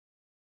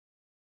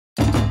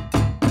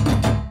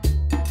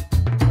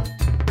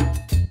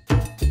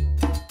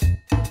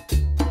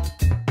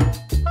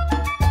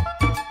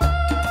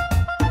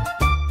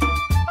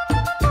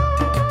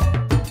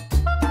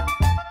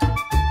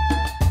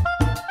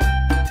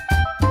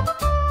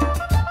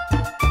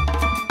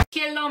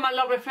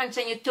lovely friends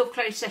on YouTube,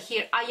 Clarissa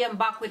here. I am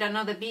back with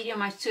another video,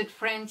 my sweet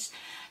friends.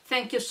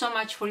 Thank you so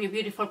much for your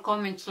beautiful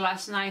comments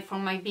last night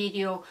from my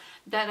video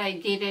that I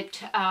did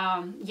it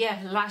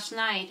last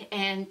night,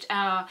 and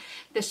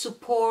the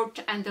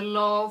support and the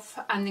love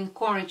and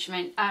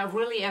encouragement. I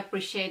really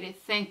appreciate it.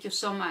 Thank you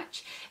so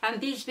much.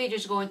 And this video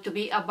is going to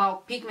be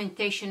about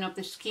pigmentation of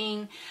the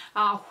skin,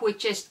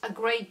 which is a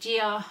great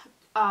deal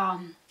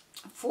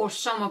for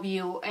some of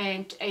you,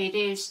 and it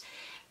is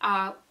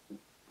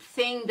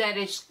thing that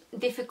is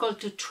difficult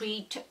to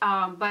treat,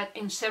 but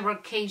in several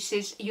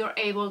cases you're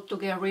able to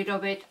get rid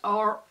of it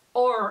or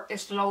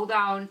slow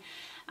down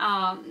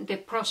the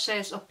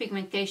process of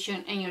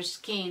pigmentation in your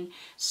skin.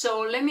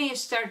 So let me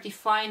start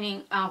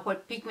defining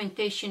what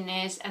pigmentation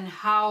is and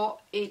how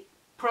it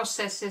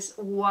processes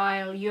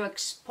while you're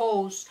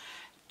exposed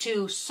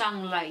to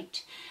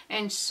sunlight.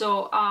 And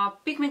so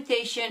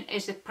pigmentation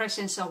is the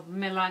presence of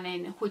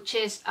melanin, which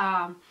is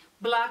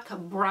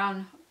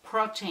black-brown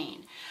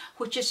protein,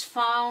 which is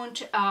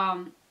found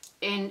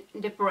in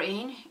the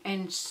brain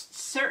and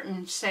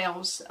certain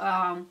cells,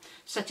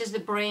 such as the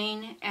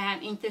brain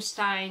and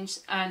intestines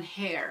and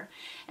hair.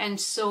 And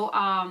so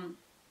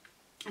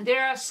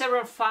there are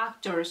several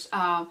factors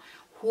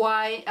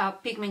why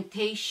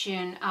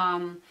pigmentation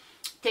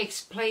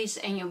takes place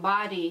in your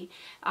body.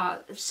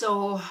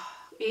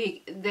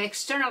 The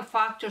external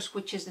factors,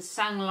 which is the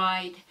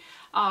sunlight,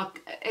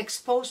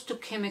 exposed to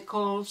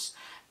chemicals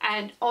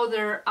and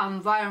other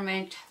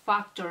environment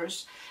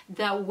factors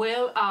that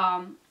will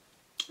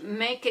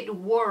make it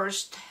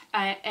worse,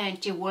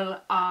 and it will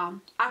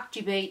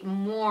activate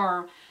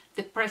more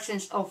the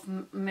presence of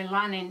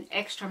melanin,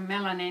 extra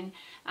melanin,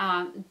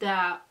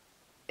 that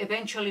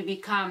eventually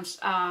becomes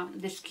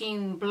the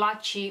skin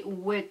blotchy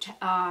with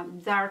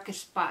dark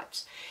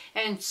spots.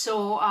 And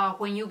so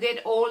when you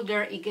get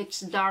older, it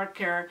gets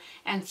darker,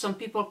 and some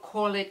people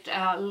call it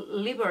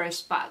liver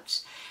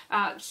spots.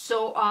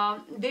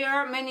 There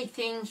are many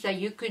things that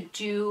you could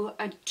do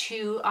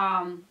to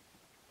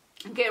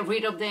get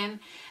rid of them.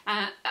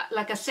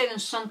 Like I said, in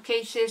some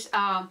cases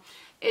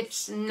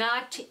it's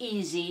not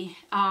easy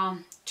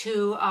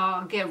to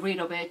get rid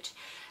of it,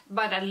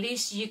 but at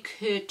least you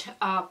could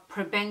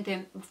prevent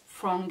them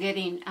from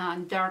getting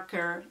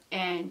darker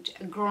and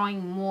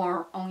growing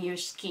more on your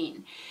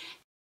skin.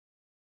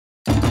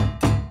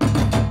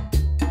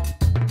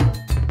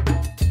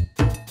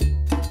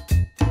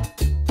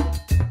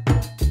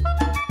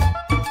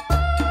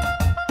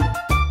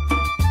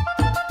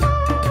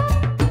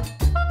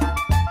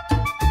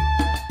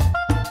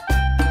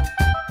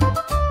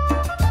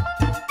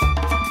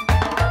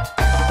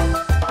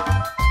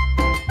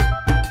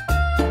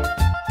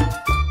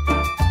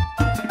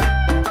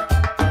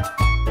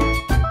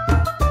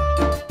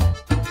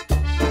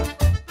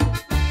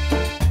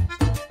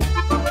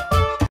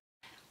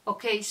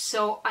 Okay,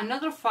 so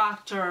another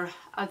factor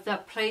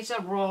that plays a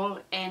role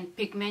in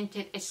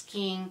pigmented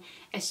skin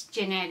is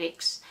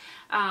genetics.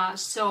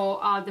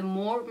 The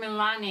more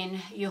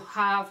melanin you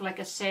have, like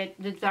I said,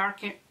 the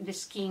darker the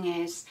skin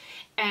is,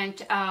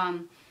 and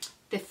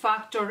the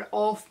factor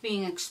of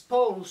being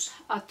exposed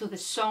to the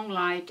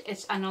sunlight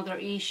is another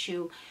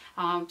issue.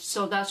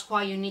 So that's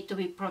why you need to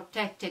be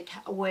protected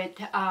with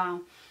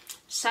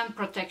sun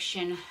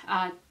protection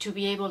to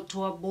be able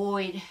to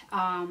avoid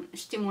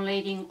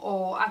stimulating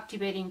or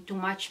activating too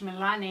much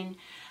melanin,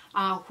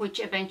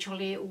 which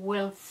eventually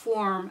will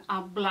form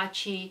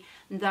blotchy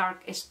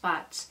dark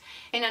spots.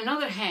 On the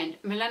other hand,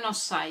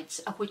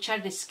 melanocytes, which are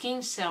the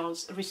skin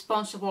cells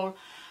responsible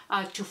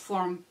to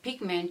form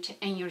pigment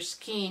in your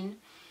skin,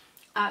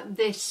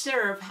 they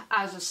serve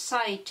as a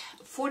site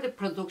for the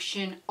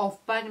production of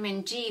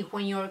vitamin D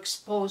when you're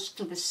exposed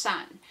to the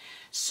sun.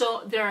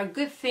 So there are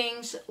good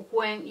things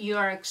when you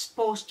are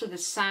exposed to the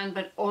sun,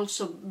 but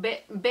also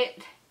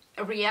bad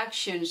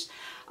reactions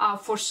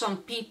for some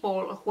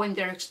people when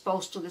they're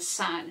exposed to the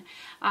sun,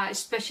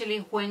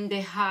 especially when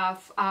they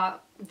have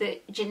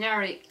the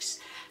genetics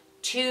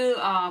to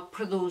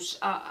produce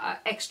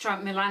extra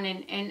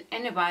melanin in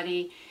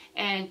anybody,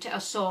 and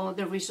so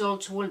the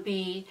results will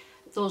be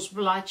those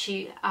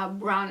blotchy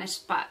brown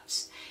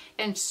spots.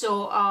 And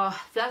so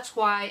that's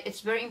why it's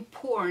very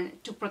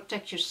important to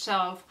protect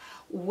yourself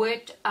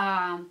with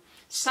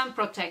sun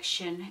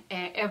protection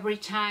every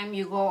time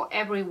you go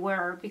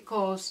everywhere,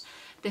 because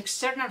the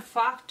external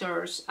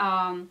factors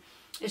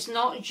is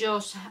not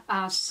just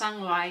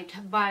sunlight,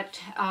 but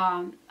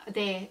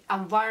the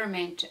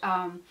environment,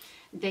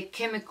 the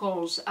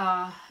chemicals,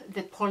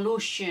 the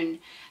pollution.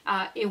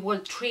 It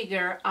will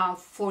trigger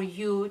for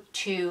you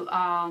to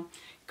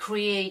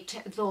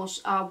create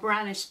those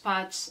brown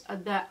spots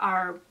that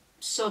are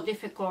so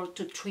difficult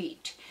to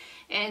treat.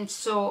 And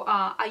so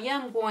I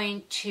am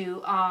going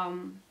to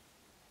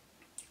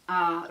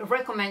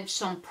recommend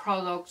some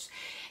products.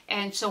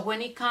 And so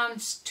when it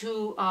comes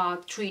to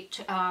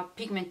treat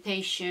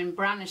pigmentation,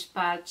 brown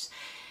spots,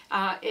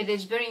 it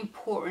is very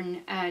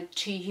important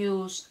to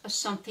use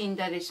something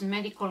that is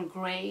medical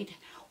grade,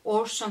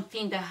 or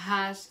something that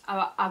has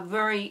a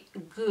very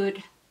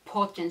good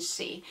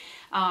potency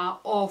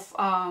of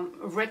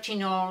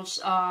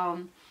retinols,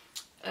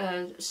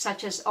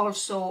 such as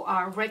also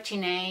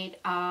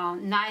retinate,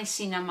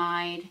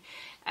 niacinamide,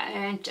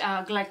 and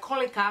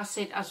glycolic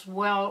acid as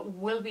well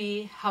will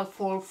be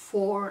helpful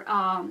for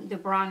the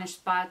brown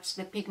spots,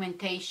 the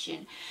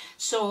pigmentation.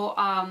 So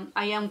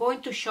I am going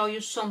to show you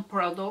some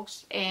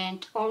products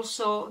and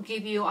also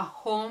give you a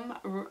home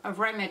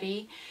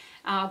remedy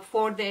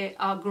for the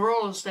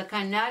girls that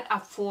cannot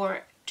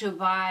afford to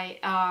buy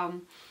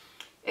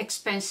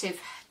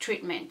expensive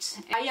treatments.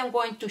 I am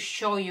going to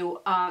show you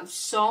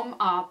some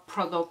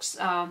products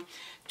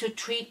to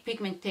treat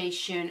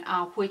pigmentation,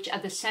 which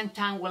at the same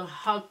time will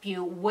help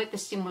you with the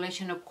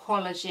stimulation of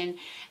collagen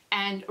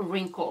and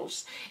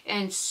wrinkles.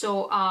 And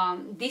so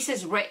this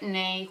is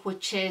retin-A,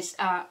 which is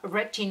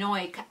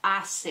retinoic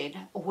acid,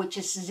 which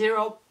is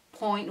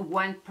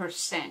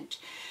 0.1%.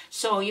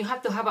 So you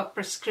have to have a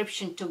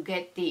prescription to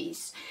get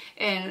these.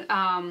 And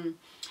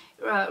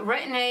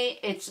retin-A,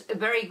 it's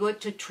very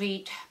good to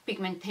treat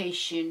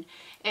pigmentation.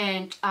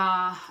 And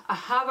I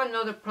have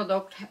another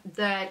product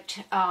that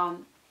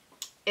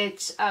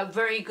it's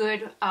very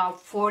good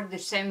for the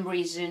same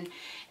reason,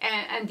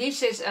 and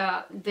this is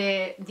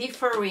the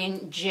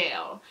differin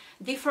gel.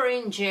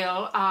 Differin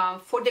gel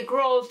for the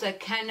girls that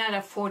cannot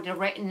afford the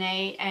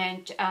retin-A,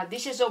 and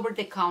this is over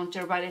the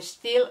counter, but it's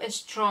still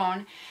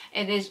strong.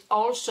 It is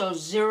also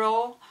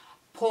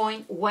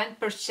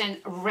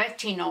 0.1%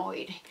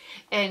 retinoid,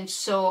 and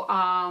so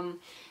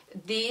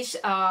these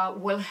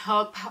will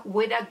help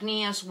with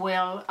acne as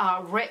well.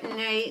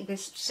 Retin-A, the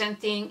same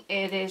thing,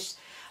 it is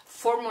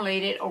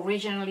formulated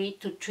originally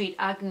to treat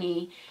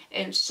acne,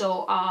 and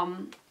so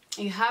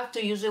you have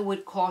to use it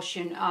with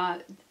caution.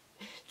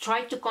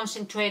 Try to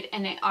concentrate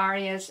in the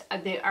areas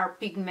that are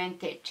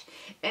pigmented.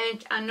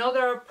 And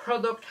another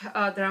product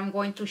that I'm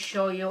going to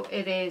show you,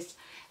 it is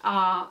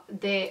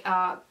the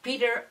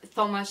Peter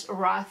Thomas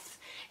Roth,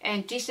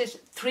 and this is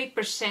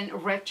 3%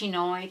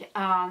 retinoid.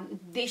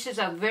 This is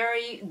a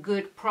very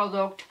good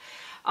product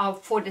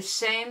for the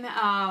same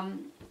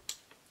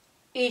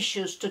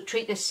issues, to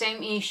treat the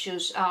same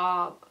issues,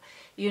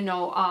 you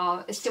know,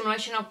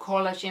 stimulation of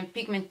collagen,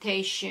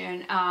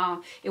 pigmentation.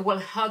 It will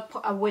help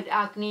with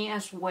acne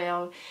as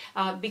well,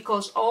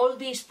 because all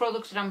these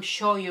products that I'm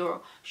show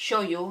you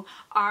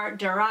are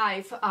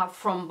derived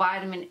from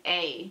vitamin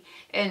A,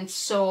 and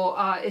so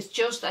it's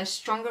just a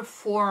stronger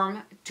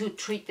form to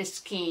treat the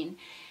skin.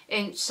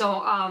 And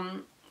so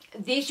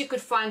these you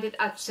could find it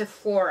at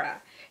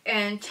Sephora.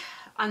 And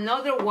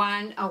another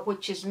one,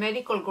 which is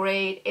medical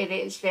grade, it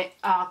is the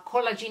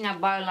Collagen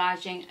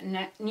Bio-Llagen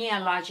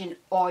NIA-Llagen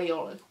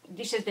oil.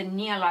 This is the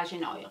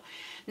NIA-Llagen oil.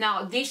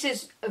 Now, this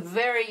is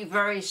very,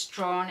 very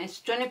strong.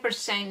 It's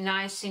 20%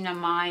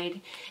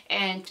 niacinamide,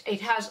 and it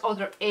has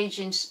other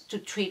agents to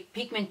treat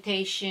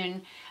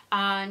pigmentation,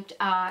 and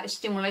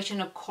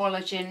stimulation of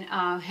collagen,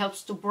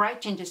 helps to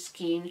brighten the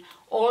skin.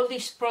 All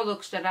these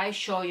products that I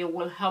show you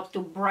will help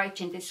to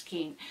brighten the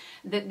skin.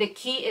 The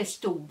key is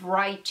to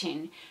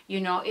brighten.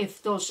 You know,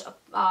 if those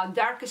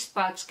dark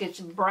spots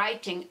get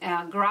brightened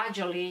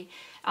gradually,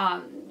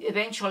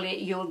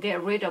 eventually you'll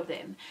get rid of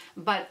them.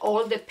 But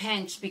all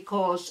depends,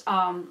 because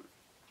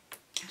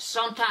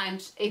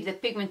sometimes if the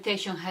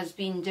pigmentation has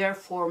been there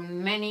for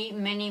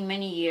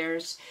many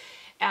years,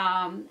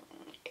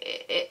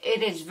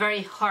 it is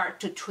very hard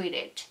to treat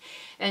it.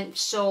 And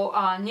so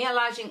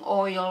NIA-Llagen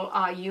oil,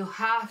 you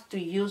have to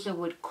use it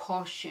with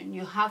caution.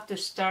 You have to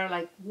start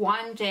like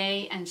one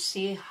day and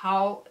see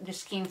how the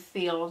skin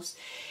feels,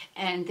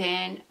 and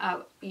then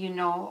you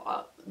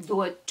know,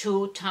 do it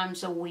 2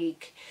 times a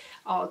week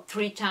or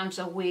 3 times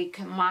a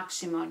week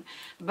maximum.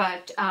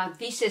 But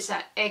this is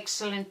an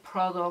excellent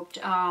product.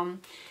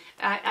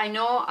 I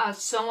know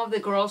some of the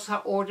girls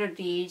have ordered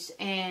these,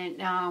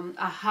 and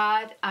I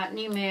had an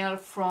email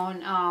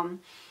from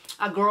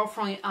a girl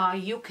from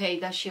UK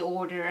that she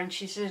ordered, and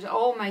she says,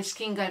 oh, my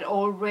skin got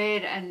all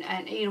red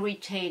and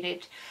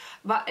irritated.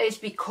 But it's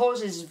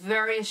because it's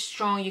very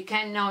strong. You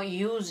cannot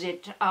use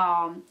it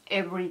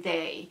every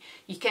day.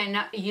 You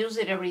cannot use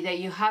it every day.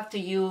 You have to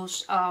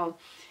use,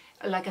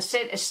 like I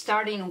said,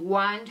 starting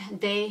 1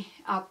 day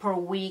per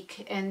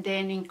week, and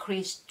then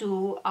increase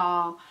 2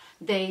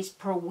 days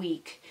per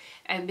week.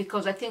 And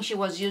because I think she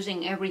was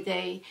using every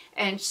day.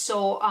 And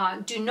so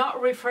do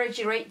not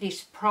refrigerate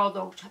this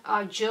product.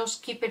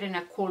 Just keep it in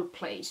a cool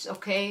place,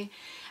 okay?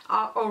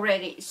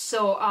 Already.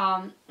 So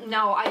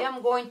now I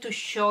am going to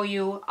show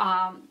you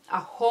a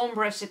home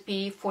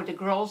recipe for the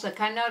girls that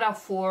cannot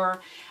afford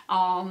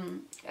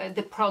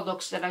the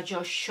products that I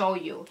just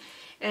showed you.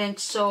 And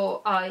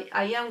so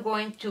I am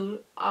going to,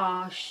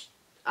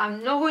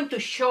 I'm not going to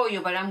show you,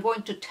 but I'm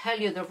going to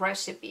tell you the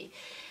recipe.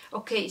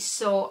 Okay,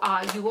 so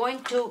you're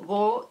going to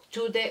go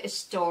to the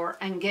store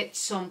and get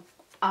some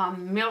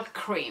milk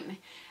cream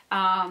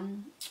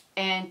and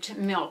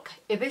milk.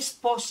 If it's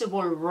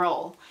possible,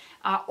 raw,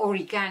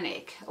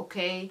 organic,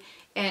 okay?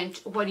 And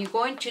what you're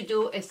going to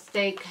do is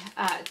take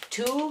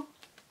 2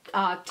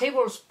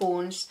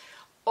 tablespoons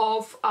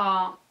of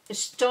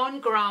stone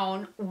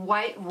ground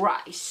white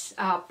rice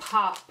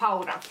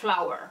powder,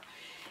 flour.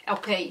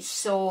 Okay,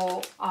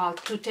 so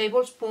 2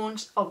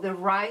 tablespoons of the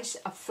rice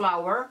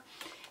flour,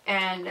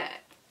 and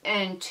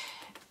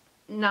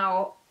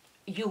now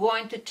you're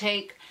going to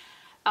take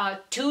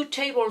 2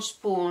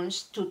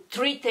 tablespoons to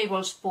 3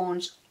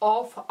 tablespoons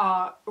of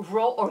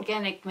raw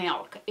organic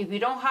milk. If you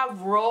don't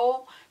have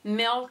raw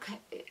milk,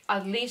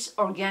 at least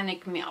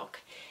organic milk.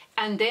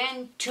 And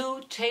then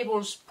 2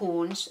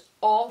 tablespoons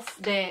of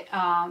the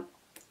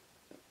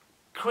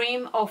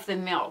cream of the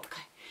milk.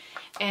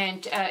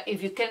 And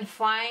if you can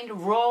find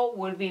raw,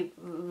 will be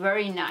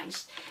very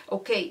nice.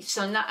 Okay,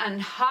 so now,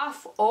 and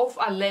half of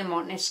a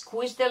lemon,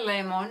 squeeze the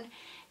lemon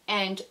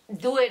and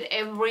do it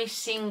every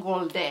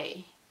single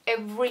day,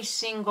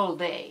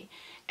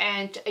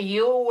 and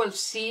you will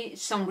see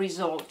some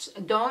results.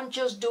 Don't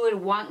just do it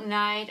one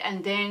night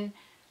and then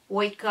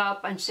wake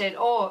up and say,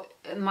 oh,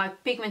 my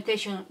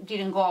pigmentation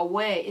didn't go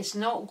away. It's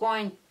not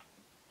going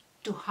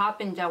to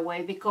happen that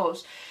way,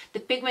 because the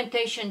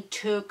pigmentation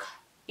took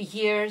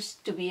years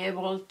to be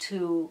able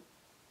to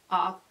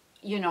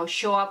you know,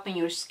 show up in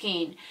your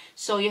skin.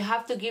 So you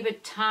have to give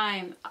it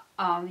time,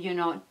 you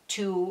know,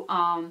 to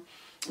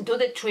do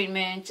the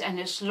treatment,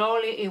 and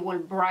slowly it will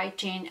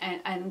brighten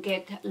and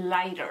get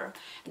lighter,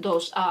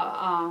 those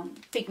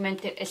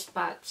pigmented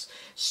spots.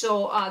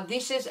 So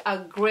this is a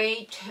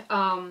great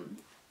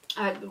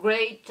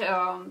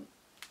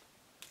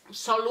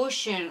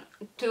solution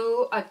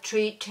to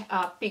treat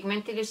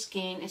pigmented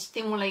skin,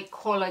 stimulate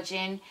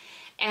collagen,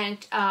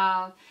 and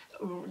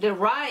the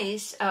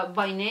rice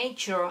by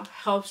nature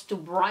helps to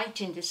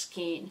brighten the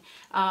skin.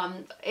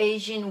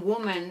 Asian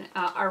women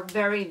are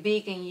very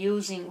big in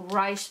using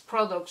rice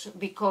products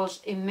because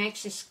it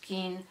makes the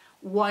skin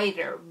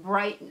whiter,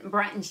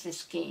 brightens the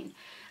skin.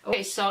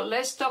 Okay, so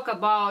let's talk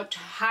about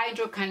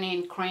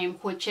hydroquinone cream,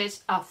 which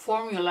is a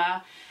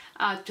formula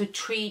to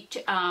treat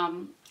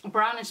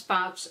brown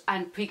spots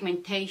and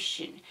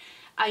pigmentation.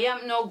 I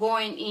am not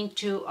going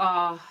into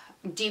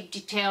deep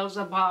details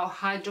about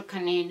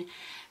hydroquinone,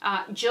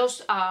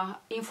 just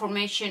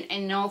information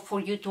enough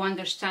for you to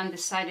understand the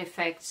side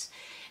effects.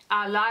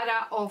 A lot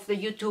of the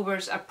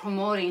YouTubers are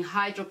promoting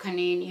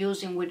hydroquinone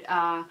using with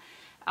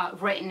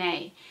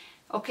retin-A.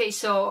 Okay,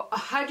 so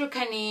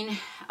hydroquinone,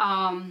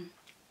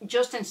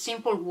 just in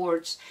simple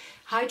words,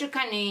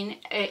 hydroquinone,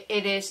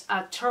 it is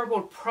a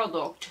terrible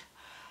product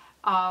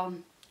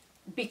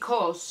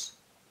because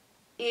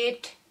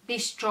it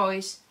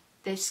destroys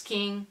the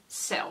skin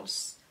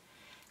cells.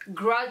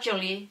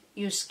 Gradually,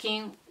 your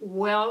skin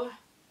will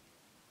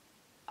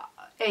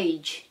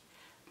age.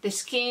 The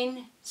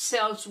skin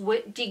cells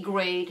will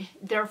degrade,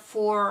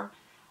 therefore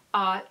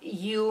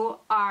you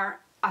are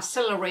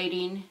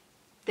accelerating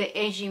the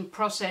aging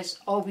process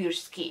of your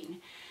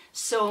skin.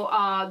 So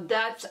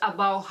that's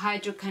about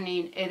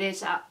hydroquinone. It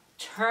is a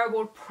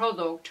terrible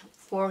product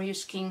for your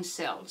skin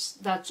cells.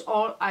 That's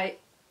all I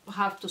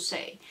have to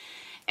say.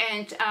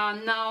 And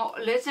now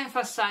let's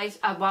emphasize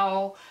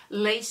about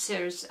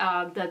lasers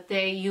that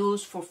they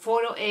use for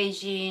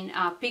photoaging,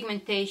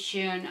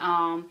 pigmentation,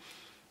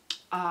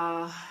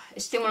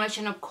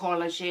 stimulation of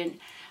collagen.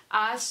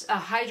 As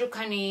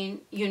hydroquinone,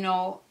 you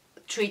know,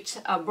 treats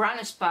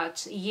brown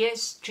spots,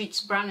 yes,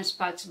 treats brown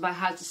spots, but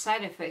has the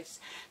side effects.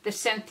 The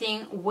same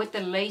thing with the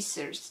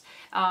lasers.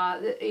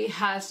 It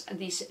has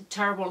this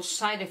terrible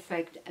side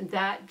effect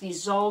that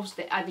dissolves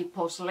the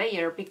adipose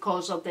layer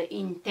because of the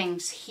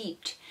intense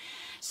heat.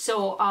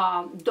 So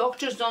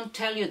doctors don't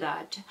tell you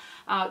that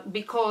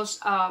because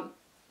I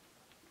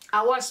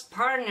was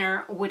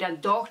partnered with a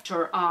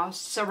doctor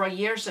several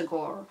years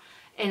ago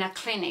in a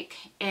clinic,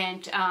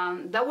 and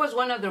that was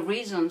one of the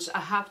reasons I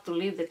have to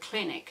leave the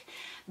clinic,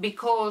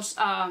 because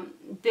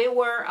they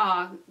were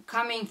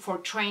coming for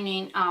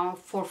training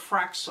for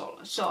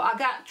Fraxel. So I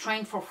got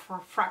trained for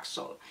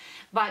Fraxel,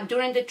 but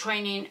during the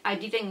training I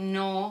didn't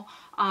know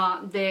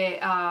the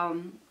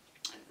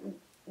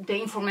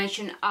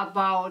information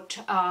about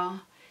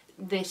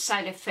the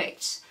side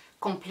effects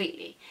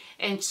completely.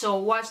 And so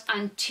it was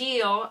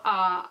until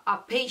a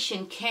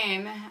patient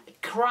came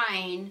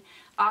crying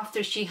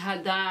after she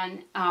had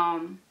done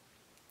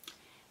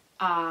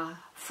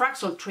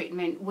Fraxel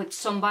treatment with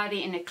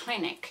somebody in a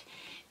clinic,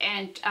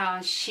 and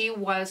she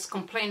was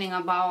complaining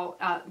about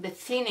the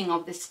thinning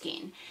of the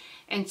skin.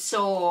 And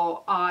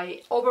so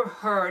I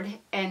overheard,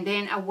 and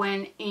then I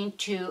went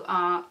into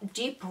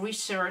deep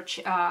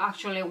research.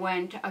 Actually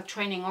went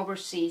training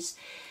overseas,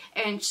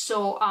 and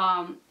so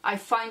I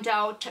find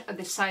out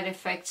the side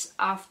effects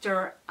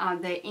after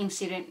the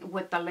incident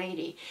with the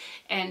lady.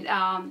 And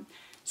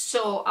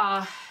so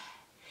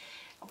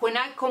when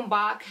I come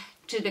back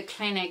to the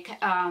clinic,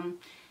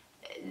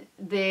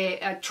 the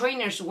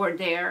trainers were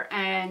there,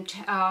 and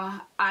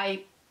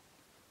I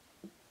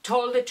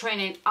told the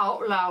training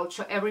out loud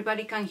so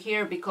everybody can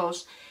hear,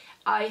 because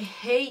I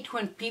hate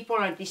when people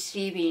are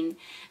deceiving.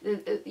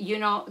 You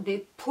know,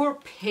 the poor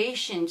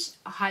patients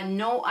had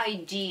no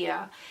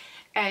idea.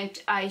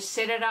 And I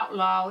said it out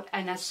loud,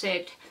 and I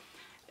said,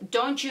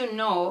 don't you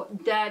know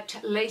that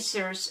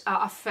lasers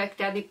affect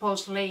the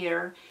adipose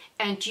layer,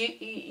 and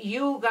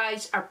you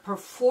guys are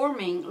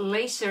performing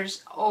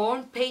lasers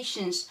on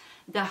patients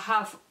that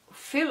have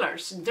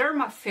fillers,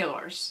 derma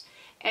fillers,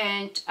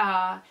 and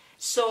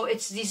so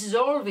it's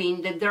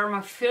dissolving the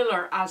derma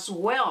filler as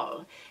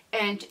well,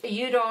 and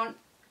you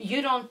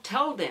don't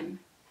tell them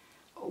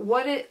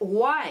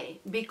why,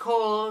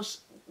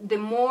 because the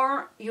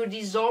more you're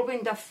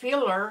dissolving the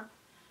filler,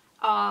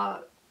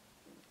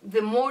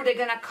 the more they're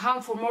gonna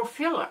come for more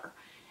filler,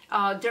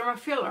 derma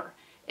filler.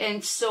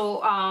 And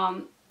so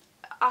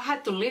I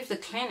had to leave the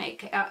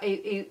clinic.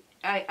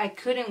 I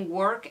couldn't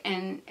work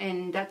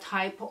in that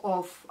type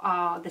of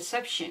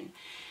deception.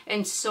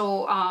 And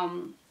so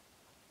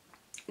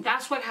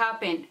that's what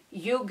happened.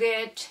 You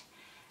get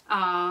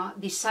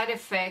the side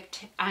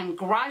effect and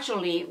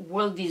gradually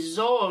will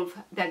dissolve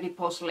the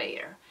adipose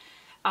layer.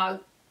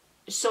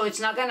 So it's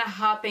not gonna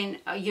happen,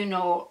 you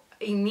know,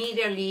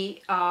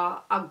 immediately.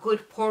 A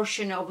good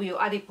portion of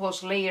your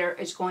adipose layer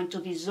is going to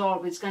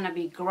dissolve. It's gonna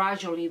be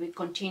gradually. We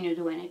continue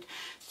doing it.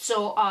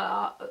 So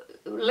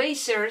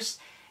lasers,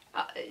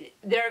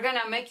 they're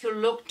gonna make you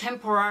look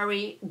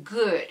temporary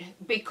good,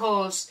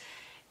 because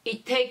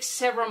it takes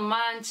several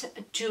months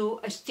to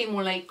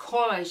stimulate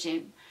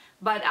collagen,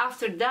 but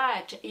after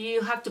that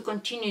you have to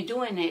continue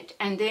doing it,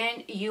 and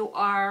then you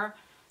are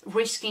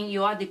risking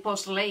your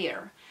adipose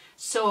layer.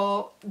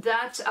 So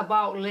that's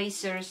about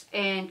lasers.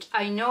 And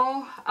I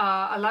know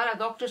a lot of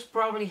doctors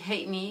probably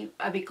hate me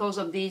because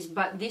of this,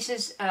 but this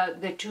is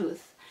the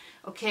truth.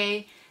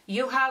 Okay,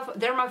 you have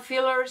derma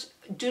fillers,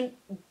 do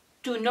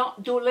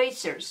not do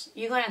lasers.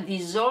 You're gonna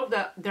dissolve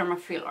the derma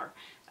filler.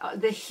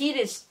 The heat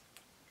is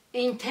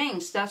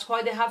intense. That's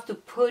why they have to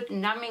put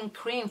numbing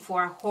cream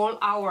for a whole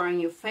hour on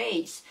your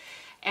face,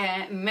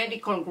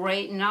 medical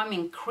grade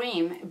numbing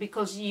cream,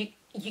 because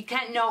you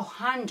can't now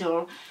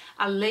handle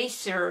a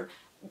laser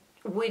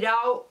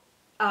without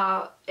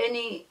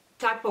any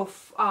type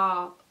of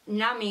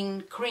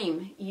numbing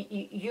cream.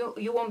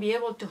 You won't be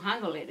able to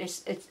handle it.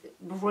 It's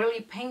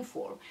really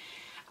painful.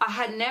 I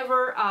had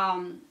never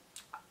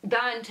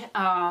done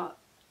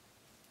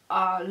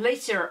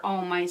laser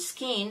on my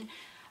skin.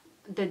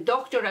 The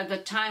doctor at the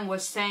time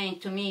was saying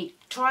to me,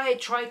 try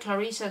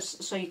Clarissa,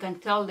 so you can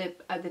tell the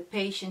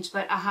patients,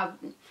 but I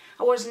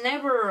was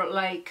never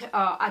like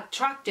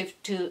attractive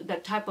to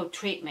that type of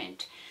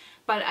treatment.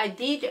 But I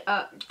did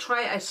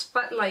try a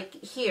spot like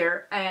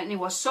here, and it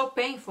was so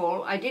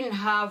painful. I didn't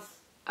have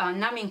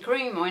numbing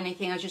cream or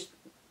anything. I just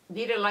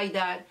did it like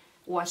that.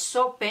 It was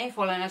so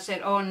painful, and I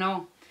said, oh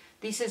no,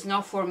 this is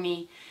not for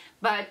me.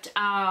 But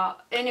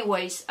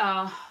anyways,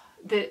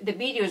 the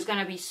video is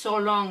gonna be so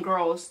long,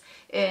 girls,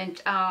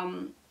 and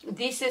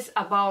this is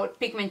about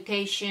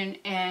pigmentation,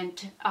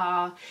 and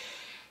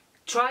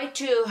try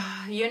to,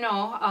 you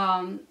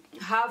know,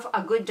 have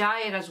a good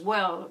diet as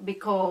well,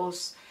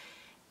 because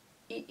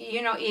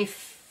you know,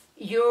 if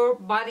your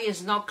body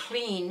is not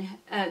clean,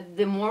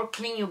 the more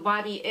clean your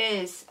body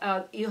is,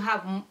 you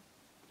have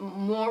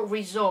more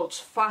results,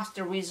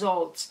 faster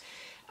results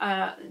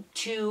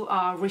to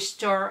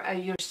restore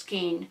your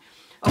skin.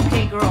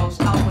 Okay, girls,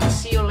 I will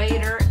see you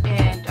later,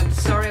 and I'm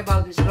sorry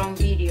about this long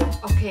video.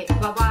 Okay,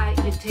 bye-bye.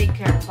 You take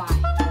care. Bye.